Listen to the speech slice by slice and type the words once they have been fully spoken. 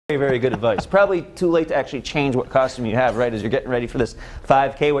Very good advice. Probably too late to actually change what costume you have, right, as you're getting ready for this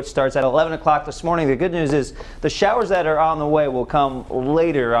 5K, which starts at 11 o'clock this morning. The good news is the showers that are on the way will come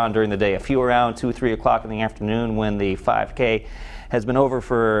later on during the day, a few around 2 or 3 o'clock in the afternoon when the 5K has been over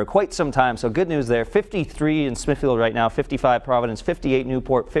for quite some time. So good news there. 53 in Smithfield right now, 55 Providence, 58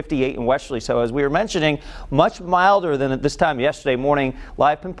 Newport, 58 in Westerly. So as we were mentioning, much milder than at this time yesterday morning.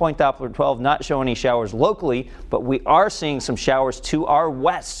 Live Pinpoint Doppler 12 not showing any showers locally, but we are seeing some showers to our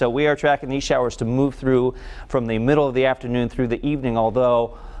west. So we are tracking these showers to move through from the middle of the afternoon through the evening,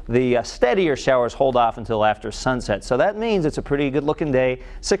 although the steadier showers hold off until after sunset. So that means it's a pretty good looking day.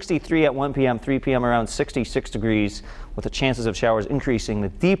 63 at 1 p.m., 3 p.m. around 66 degrees, with the chances of showers increasing the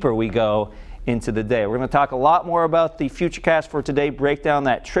deeper we go into the day. We're going to talk a lot more about the Futurecast for today, break down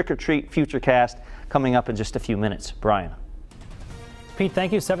that trick-or-treat Futurecast coming up in just a few minutes. Brian. Pete,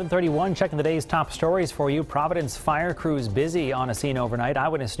 thank you. 7:31, checking the day's top stories for you. Providence fire crews busy on a scene overnight.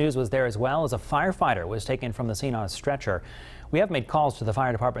 Eyewitness News was there as well as a firefighter was taken from the scene on a stretcher. We have made calls to the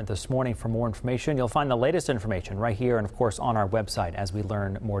fire department this morning for more information. You'll find the latest information right here and, of course, on our website as we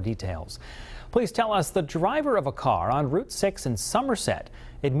learn more details. Police tell us the driver of a car on Route 6 in Somerset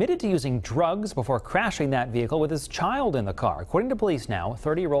admitted to using drugs before crashing that vehicle with his child in the car. According to police now,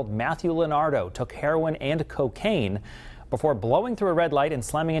 30-year-old Matthew Leonardo took heroin and cocaine before blowing through a red light and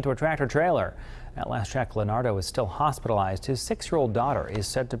slamming into a tractor trailer. At last check, Leonardo is still hospitalized. His 6-year-old daughter is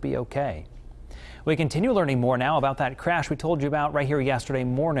said to be okay. We continue learning more now about that crash we told you about right here yesterday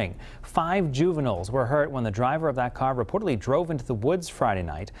morning. 5 juveniles were hurt when the driver of that car reportedly drove into the woods Friday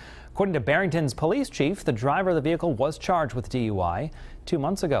night. According to Barrington's police chief, the driver of the vehicle was charged with DUI. 2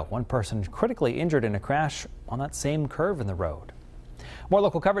 months ago, one person critically injured in a crash on that same curve in the road. More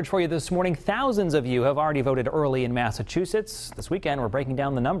local coverage for you this morning. Thousands of you have already voted early in Massachusetts. This weekend, we're breaking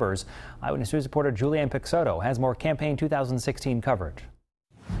down the numbers. Eyewitness News reporter Julianne Pixoto has more Campaign 2016 coverage.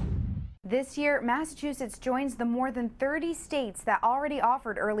 This year, Massachusetts joins the more than 30 states that already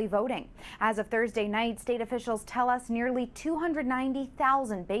offered early voting. As of Thursday night, state officials tell us nearly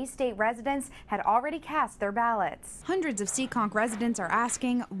 290,000 Bay State residents had already cast their ballots. Hundreds of Seekonk residents are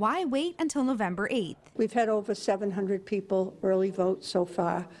asking, why wait until November 8th? We've had over 700 people early vote so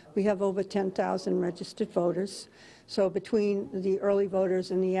far. We have over 10,000 registered voters. So between the early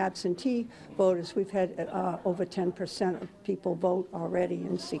voters and the absentee voters, we've had over 10% of people vote already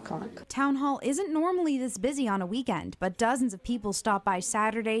in Seekonk. Town Hall isn't normally this busy on a weekend, but dozens of people stopped by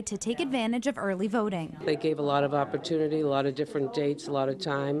Saturday to take advantage of early voting. They gave a lot of opportunity, a lot of different dates, a lot of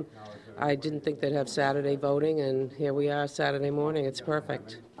time. I didn't think they'd have Saturday voting, and here we are Saturday morning. It's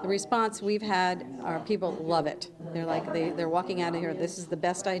perfect. The response we've had are people love it. They're like, they're walking out of here, this is the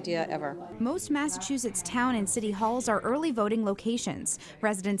best idea ever. Most Massachusetts town and city halls are early voting locations.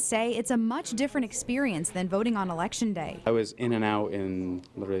 Residents say it's a much different experience than voting on Election Day. I was in and out in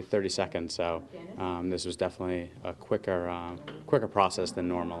literally 30 seconds, so this was definitely a quicker process than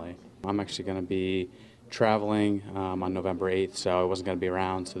normally. I'm actually going to be traveling on November 8th, so I wasn't going to be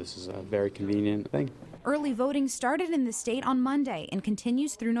around, so this is a very convenient thing. Early voting started in the state on Monday and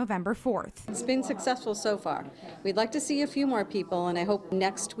continues through November 4th. It's been successful so far. We'd like to see a few more people, and I hope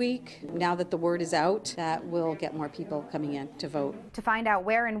next week, now that the word is out, that we'll get more people coming in to vote. To find out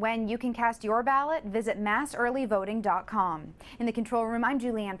where and when you can cast your ballot, visit massearlyvoting.com. In the control room, I'm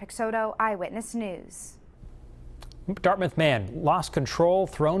Julianne Pixoto, Eyewitness News. Dartmouth man lost control,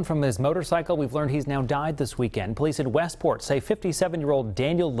 thrown from his motorcycle. We've learned he's now died this weekend. Police in Westport say 57-year-old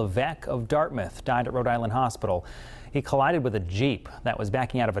Daniel Levesque of Dartmouth died at Rhode Island Hospital. He collided with a Jeep that was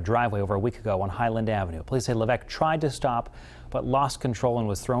backing out of a driveway over a week ago on Highland Avenue. Police say Levesque tried to stop but lost control and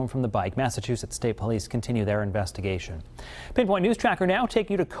was thrown from the bike. Massachusetts State Police continue their investigation. Pinpoint News Tracker now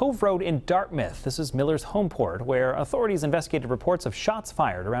taking you to Cove Road in Dartmouth. This is Miller's home port, where authorities investigated reports of shots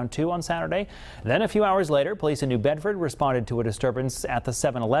fired around 2 on Saturday. Then a few hours later, police in New Bedford responded to a disturbance at the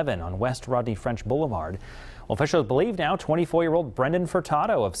 7-Eleven on West Rodney French Boulevard. Well, officials believe now 24-year-old Brendan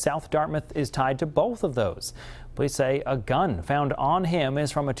Furtado of South Dartmouth is tied to both of those. Police say a gun found on him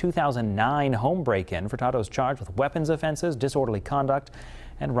is from a 2009 home break-in. Furtado is charged with weapons offenses, disorderly conduct,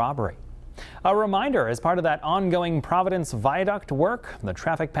 and robbery. A reminder, as part of that ongoing Providence Viaduct work, the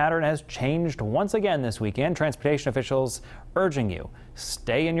traffic pattern has changed once again this weekend. Transportation officials urging you,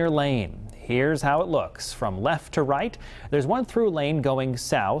 stay in your lane. Here's how it looks. From left to right, there's one through lane going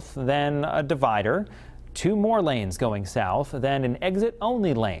south, then a divider, 2 more lanes going south, then an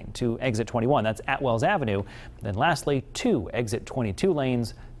exit-only lane to exit 21. That's Atwells Avenue. Then lastly, 2 exit 22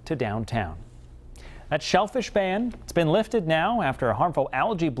 lanes to downtown. That shellfish ban, it's been lifted now after a harmful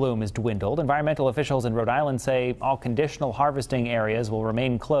algae bloom has dwindled. Environmental officials in Rhode Island say all conditional harvesting areas will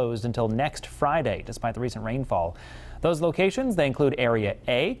remain closed until next Friday, despite the recent rainfall. Those locations, they include Area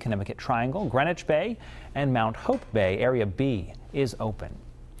A, Connecticut Triangle, Greenwich Bay, and Mount Hope Bay. Area B is open.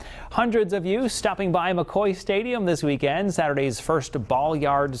 Hundreds of you stopping by McCoy Stadium this weekend, Saturday's first ball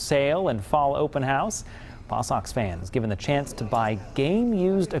yard sale and fall open house. Paw Sox fans given the chance to buy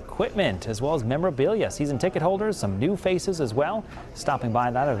game-used equipment as well as memorabilia. Season ticket holders, some new faces as well, stopping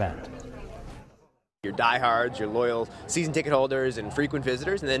by that event. Your diehards, your loyal season ticket holders and frequent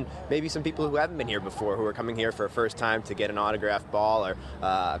visitors, and then maybe some people who haven't been here before who are coming here for a first time to get an autographed ball or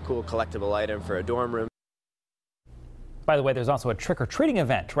a cool collectible item for a dorm room. By the way, there's also a trick-or-treating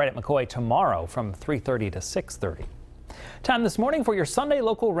event right at McCoy tomorrow from 3:30 to 6:30. Time this morning for your Sunday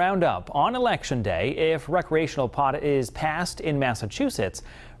local roundup. On Election Day, if recreational pot is passed in Massachusetts,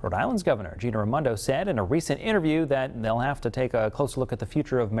 Rhode Island's Governor Gina Raimondo said in a recent interview that they'll have to take a closer look at the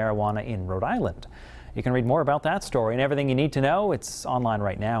future of marijuana in Rhode Island. You can read more about that story and everything you need to know. It's online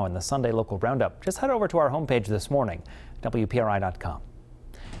right now in the Sunday local roundup. Just head over to our homepage this morning, WPRI.com.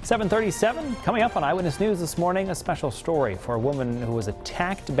 7:37, coming up on Eyewitness News this morning, a special story for a woman who was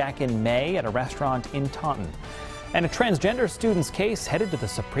attacked back in May at a restaurant in Taunton. And a transgender student's case headed to the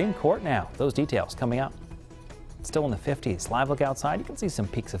Supreme Court now. Those details coming up. Still in the 50s. Live look outside. You can see some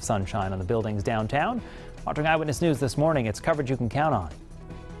peaks of sunshine on the buildings downtown. Watching Eyewitness News this morning, it's coverage you can count on.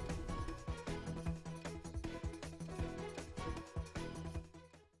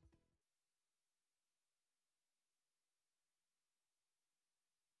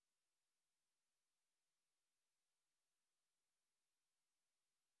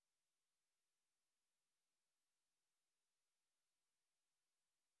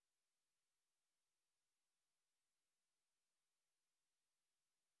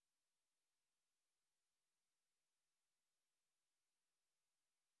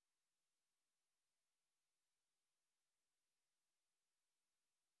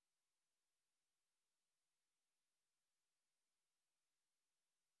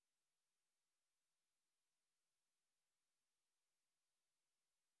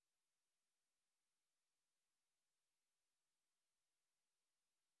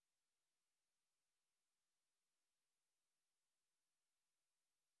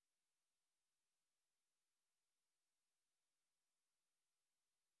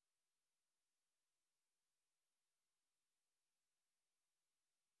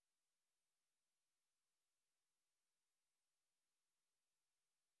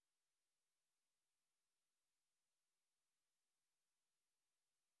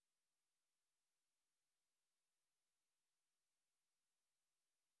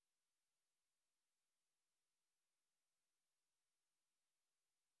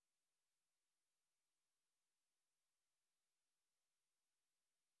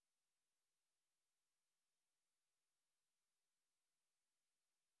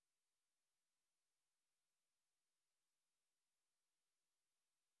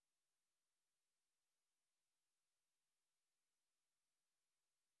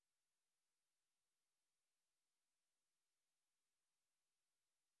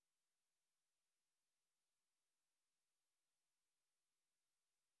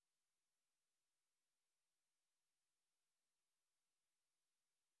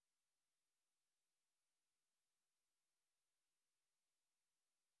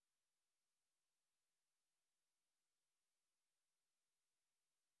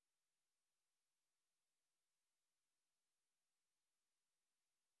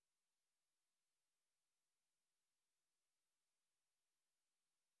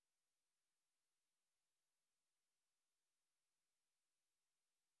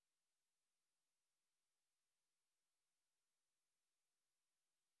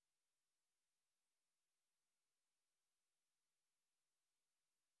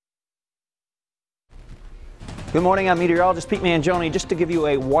 Good morning, I'm Meteorologist Pete Mangione. Just to give you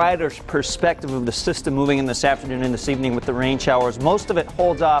a wider perspective of the system moving in this afternoon and this evening with the rain showers. Most of it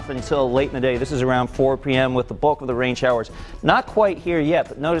holds off until late in the day. This is around 4 p.m. with the bulk of the rain showers. Not quite here yet,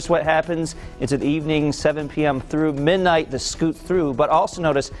 but notice what happens into the evening, 7 p.m. through midnight to scoot through. But also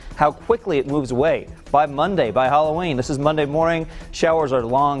notice how quickly it moves away. By Monday, by Halloween, this is Monday morning. Showers are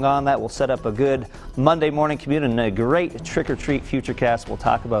long gone. That will set up a good Monday morning commute and a great trick-or-treat futurecast. We'll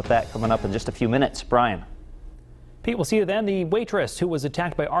talk about that coming up in just a few minutes. Brian. Pete, we'll see you then. The waitress who was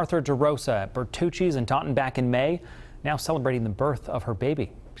attacked by Arthur DeRosa at Bertucci's in Taunton back in May, now celebrating the birth of her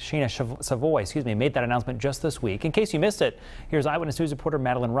baby. Sheena Savoy, made that announcement just this week. In case you missed it, here's Eyewitness News reporter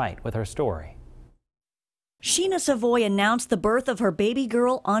Madeline Wright with her story. Sheena Savoy announced the birth of her baby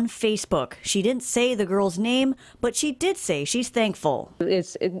girl on Facebook. She didn't say the girl's name, but she did say she's thankful.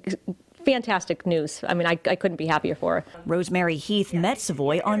 It's fantastic news. I mean, I couldn't be happier for her. Rosemary Heath met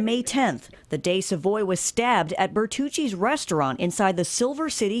Savoy on May 10th, the day Savoy was stabbed at Bertucci's restaurant inside the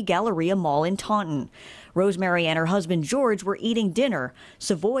Silver City Galleria Mall in Taunton. Rosemary and her husband George were eating dinner.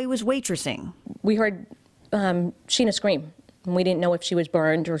 Savoy was waitressing. We heard Sheena scream. We didn't know if she was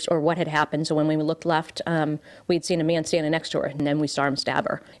burned or what had happened, so when we looked left, we'd seen a man standing next to her, and then we saw him stab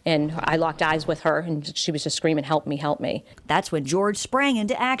her. And I locked eyes with her, and she was just screaming, "Help me, help me." That's when George sprang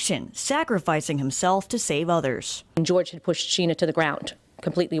into action, sacrificing himself to save others. And George had pushed Sheena to the ground,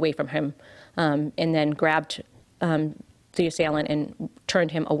 completely away from him, and then grabbed the assailant and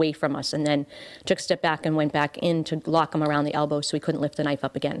turned him away from us, and then took a step back and went back in to lock him around the elbow so he couldn't lift the knife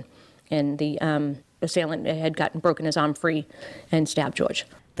up again. And the assailant had broken his arm free and stabbed George.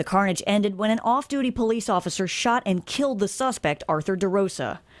 The carnage ended when an off-duty police officer shot and killed the suspect, Arthur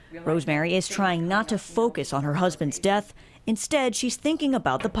DeRosa. Rosemary is trying not to focus on her husband's death. Instead, she's thinking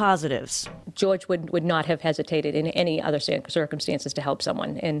about the positives. George would not have hesitated in any other circumstances to help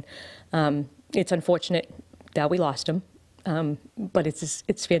someone. And it's unfortunate that we lost him, but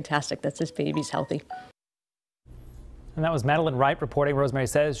it's fantastic that this baby's healthy. And that was Madeline Wright reporting. Rosemary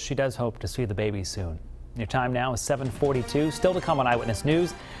says she does hope to see the baby soon. Your time now is 7:42. Still to come on Eyewitness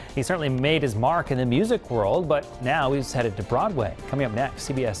News. He certainly made his mark in the music world, but now he's headed to Broadway. Coming up next,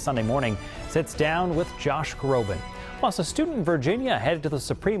 CBS Sunday Morning sits down with Josh Groban. Plus, a student in Virginia headed to the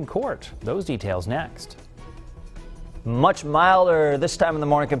Supreme Court. Those details next. Much milder this time in the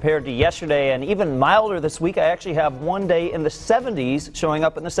morning compared to yesterday, and even milder this week. I actually have one day in the 70s showing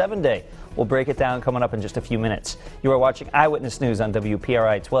up in the 7-day. We'll break it down coming up in just a few minutes. You are watching Eyewitness News on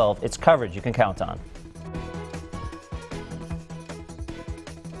WPRI 12. It's coverage you can count on.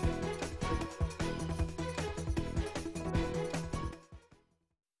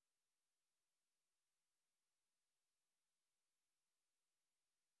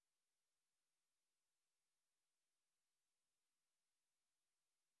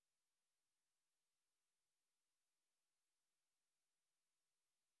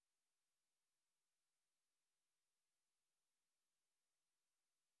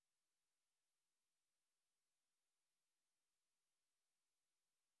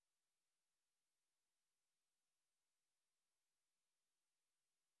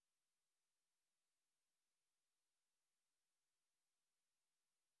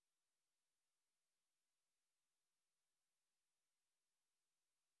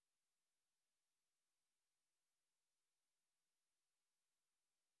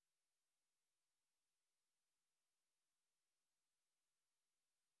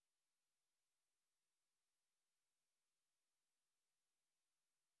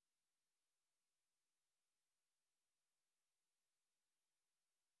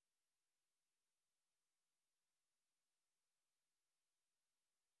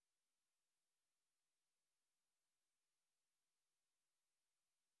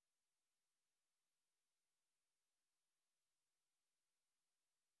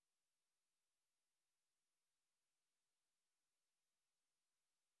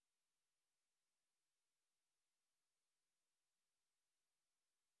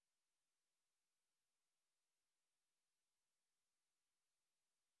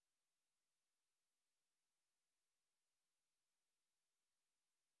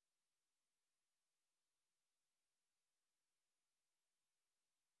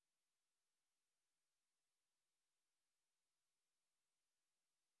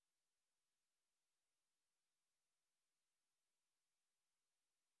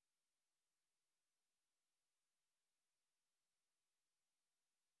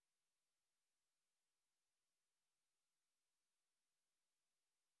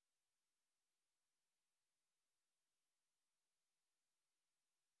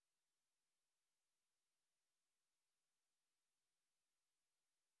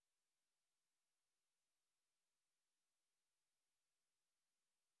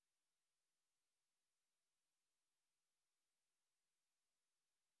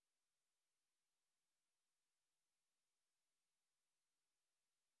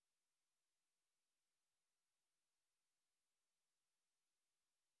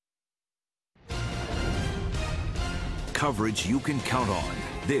 Coverage you can count on.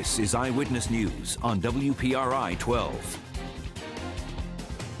 This is Eyewitness News on WPRI 12.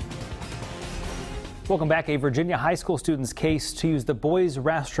 Welcome back. A Virginia high school student's case to use the boys'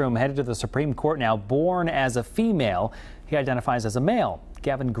 restroom headed to the Supreme Court now. Born as a female, he identifies as a male.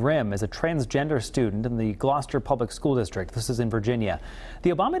 Gavin Grimm is a transgender student in the Gloucester Public School District. This is in Virginia.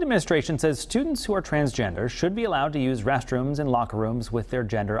 The Obama administration says students who are transgender should be allowed to use restrooms and locker rooms with their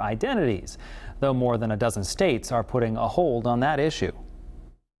gender identities, though more than a dozen states are putting a hold on that issue.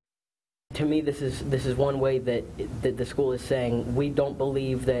 To me, this is one way that the school is saying we don't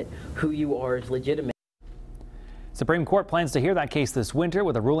believe that who you are is legitimate. Supreme Court plans to hear that case this winter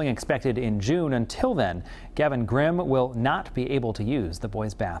with a ruling expected in June. Until then, Gavin Grimm will not be able to use the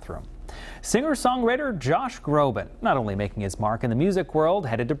boys' bathroom. Singer-songwriter Josh Groban, not only making his mark in the music world,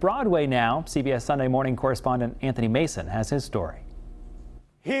 headed to Broadway now. CBS Sunday Morning correspondent Anthony Mason has his story.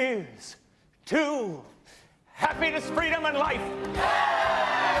 Here's to happiness, freedom, and life.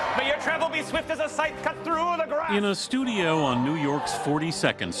 May your travel be swift as a sight cut through the grass. In a studio on New York's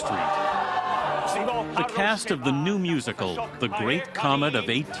 42nd Street, the cast of the new musical, The Great Comet of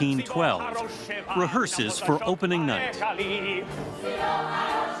 1812, rehearses for opening night.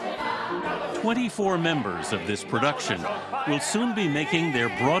 24 members of this production will soon be making their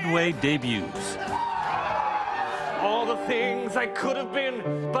Broadway debuts. All the things I could have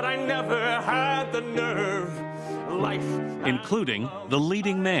been, but I never had the nerve. Life. Including the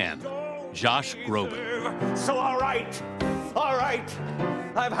leading man, Josh Groban. So all right,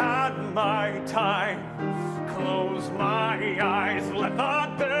 I've had my time. Close my eyes, let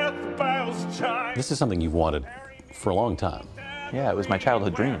the death bells chime. This is something you've wanted for a long time. Yeah, it was my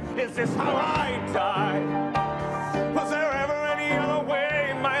childhood dream. Is this how I die? Was there ever any other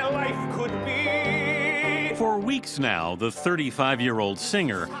way my life could be? For weeks now, the 35-year-old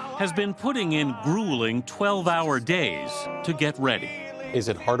singer has been putting in grueling 12-hour days to get ready. Is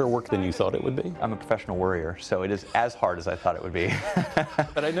it harder work than you thought it would be? I'm a professional worrier, so it is as hard as I thought it would be.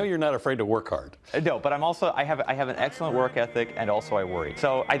 But I know you're not afraid to work hard. No, but I have an excellent work ethic, and also I worry.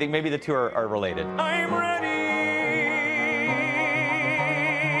 So I think maybe the two are related. I'm ready.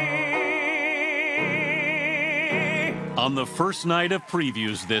 On the first night of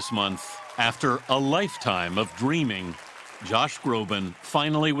previews this month, after a lifetime of dreaming, Josh Groban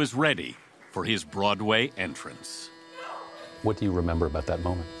finally was ready for his Broadway entrance. What do you remember about that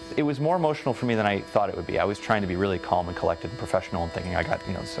moment? It was more emotional for me than I thought it would be. I was trying to be really calm and collected and professional and thinking,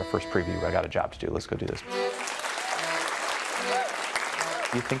 this is our first preview, I got a job to do, let's go do this.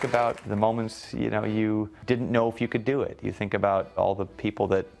 You think about the moments, you didn't know if you could do it. You think about all the people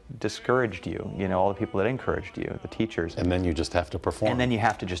that discouraged you, all the people that encouraged you, the teachers. And then you just have to perform. And then you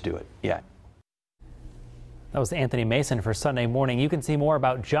have to just do it, yeah. That was Anthony Mason for Sunday Morning. You can see more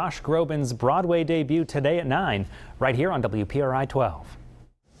about Josh Groban's Broadway debut today at 9, right here on WPRI 12.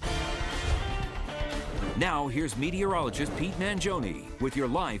 Now here's meteorologist Pete Mangione with your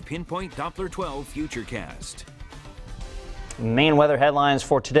live Pinpoint Doppler 12 Futurecast. Main weather headlines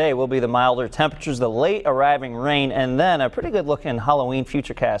for today will be the milder temperatures, the late arriving rain, and then a pretty good looking Halloween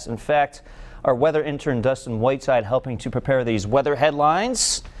futurecast. In fact, our weather intern Dustin Whiteside helping to prepare these weather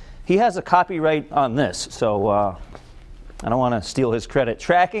headlines. He has a copyright on this, so I don't want to steal his credit.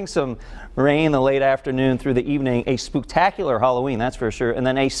 Tracking some rain in the late afternoon through the evening, a spooktacular Halloween, that's for sure, and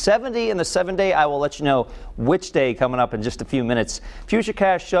then a 70 in the 7-day. I will let you know which day coming up in just a few minutes.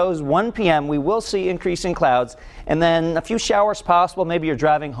 Futurecast shows 1 p.m. We will see increasing clouds, and then a few showers possible. Maybe you're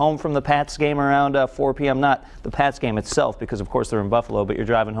driving home from the Pats game around 4 p.m. Not the Pats game itself, because of course they're in Buffalo, but you're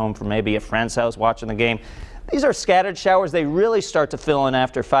driving home from maybe a friend's house watching the game. These are scattered showers. They really start to fill in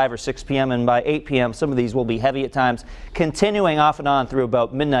after 5 or 6 p.m. and by 8 p.m. some of these will be heavy at times, continuing off and on through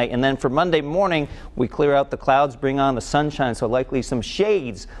about midnight. And then for Monday morning, we clear out the clouds, bring on the sunshine, so likely some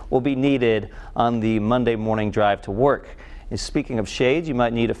shades will be needed on the Monday morning drive to work. And speaking of shades, you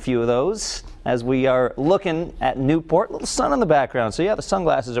might need a few of those as we are looking at Newport. A little sun in the background, so yeah, the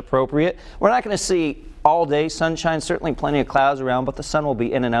sunglasses are appropriate. We're not going to see all day sunshine, certainly plenty of clouds around, but the sun will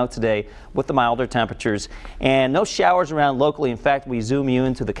be in and out today with the milder temperatures. And no showers around locally. In fact, we zoom you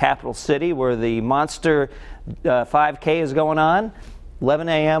into the capital city where the Monster 5K is going on. 11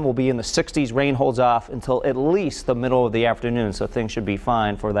 a.m. will be in the 60s. Rain holds off until at least the middle of the afternoon, so things should be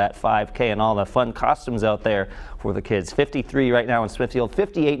fine for that 5K and all the fun costumes out there for the kids. 53 right now in Smithfield,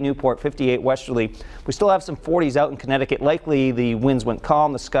 58 Newport, 58 Westerly. We still have some 40s out in Connecticut. Likely the winds went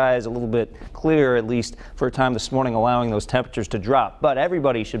calm. The sky is a little bit clearer, at least for a time this morning, allowing those temperatures to drop. But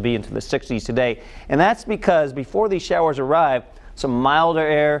everybody should be into the 60s today, and that's because before these showers arrive, some milder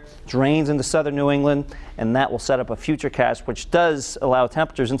air drains into southern New England, and that will set up a futurecast which does allow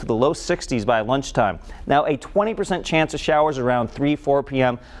temperatures into the low 60s by lunchtime. Now a 20% chance of showers around 3, 4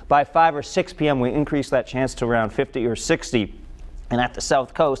 p.m. By 5 or 6 p.m. we increase that chance to around 50 or 60. And at the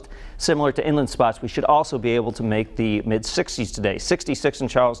south coast, similar to inland spots, we should also be able to make the mid-60s today. 66 in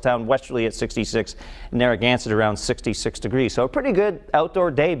Charlestown, westerly at 66, Narragansett around 66 degrees. So a pretty good outdoor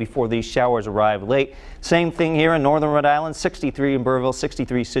day before these showers arrive late. Same thing here in northern Rhode Island, 63 in Burrillville,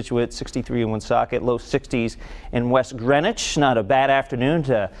 63 Scituate, 63 in Woonsocket, low 60s in West Greenwich. Not a bad afternoon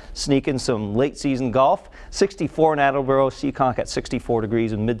to sneak in some late season golf. 64 in Attleboro, Seekonk at 64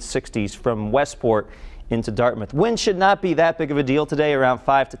 degrees and mid-60s from Westport into Dartmouth. Wind should not be that big of a deal today, around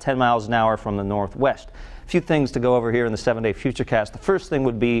 5 to 10 miles an hour from the northwest. A few things to go over here in the 7-day futurecast. The first thing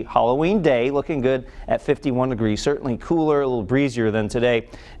would be Halloween day, looking good at 51 degrees, certainly cooler, a little breezier than today.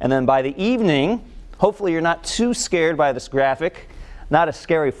 And then by the evening, hopefully you're not too scared by this graphic. Not a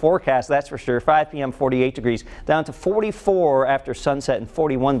scary forecast, that's for sure. 5 p.m. 48 degrees, down to 44 after sunset and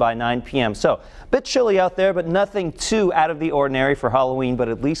 41 by 9 p.m. So a bit chilly out there, but nothing too out of the ordinary for Halloween, but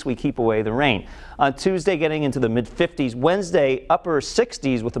at least we keep away the rain. On Tuesday, getting into the mid-50s. Wednesday, upper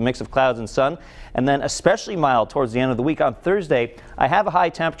 60s with a mix of clouds and sun, and then especially mild towards the end of the week. On Thursday, I have a high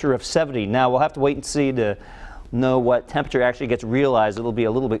temperature of 70. Now, we'll have to wait and see to know what temperature actually gets realized. It'll be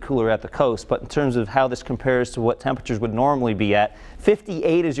a little bit cooler at the coast, but in terms of how this compares to what temperatures would normally be at,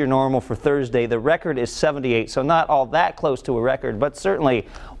 58 is your normal for Thursday. The record is 78, so not all that close to a record, but certainly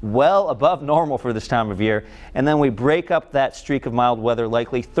well above normal for this time of year. And then we break up that streak of mild weather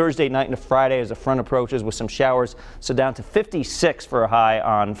likely Thursday night into Friday as a front approaches with some showers, so down to 56 for a high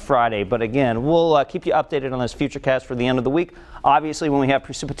on Friday. But again, we'll keep you updated on this futurecast for the end of the week. Obviously, when we have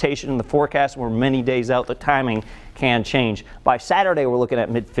precipitation in the forecast, we're many days out, the timing can change. By Saturday, we're looking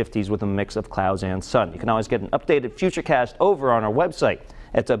at mid-50s with a mix of clouds and sun. You can always get an updated futurecast over on our website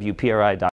at WPRI.com.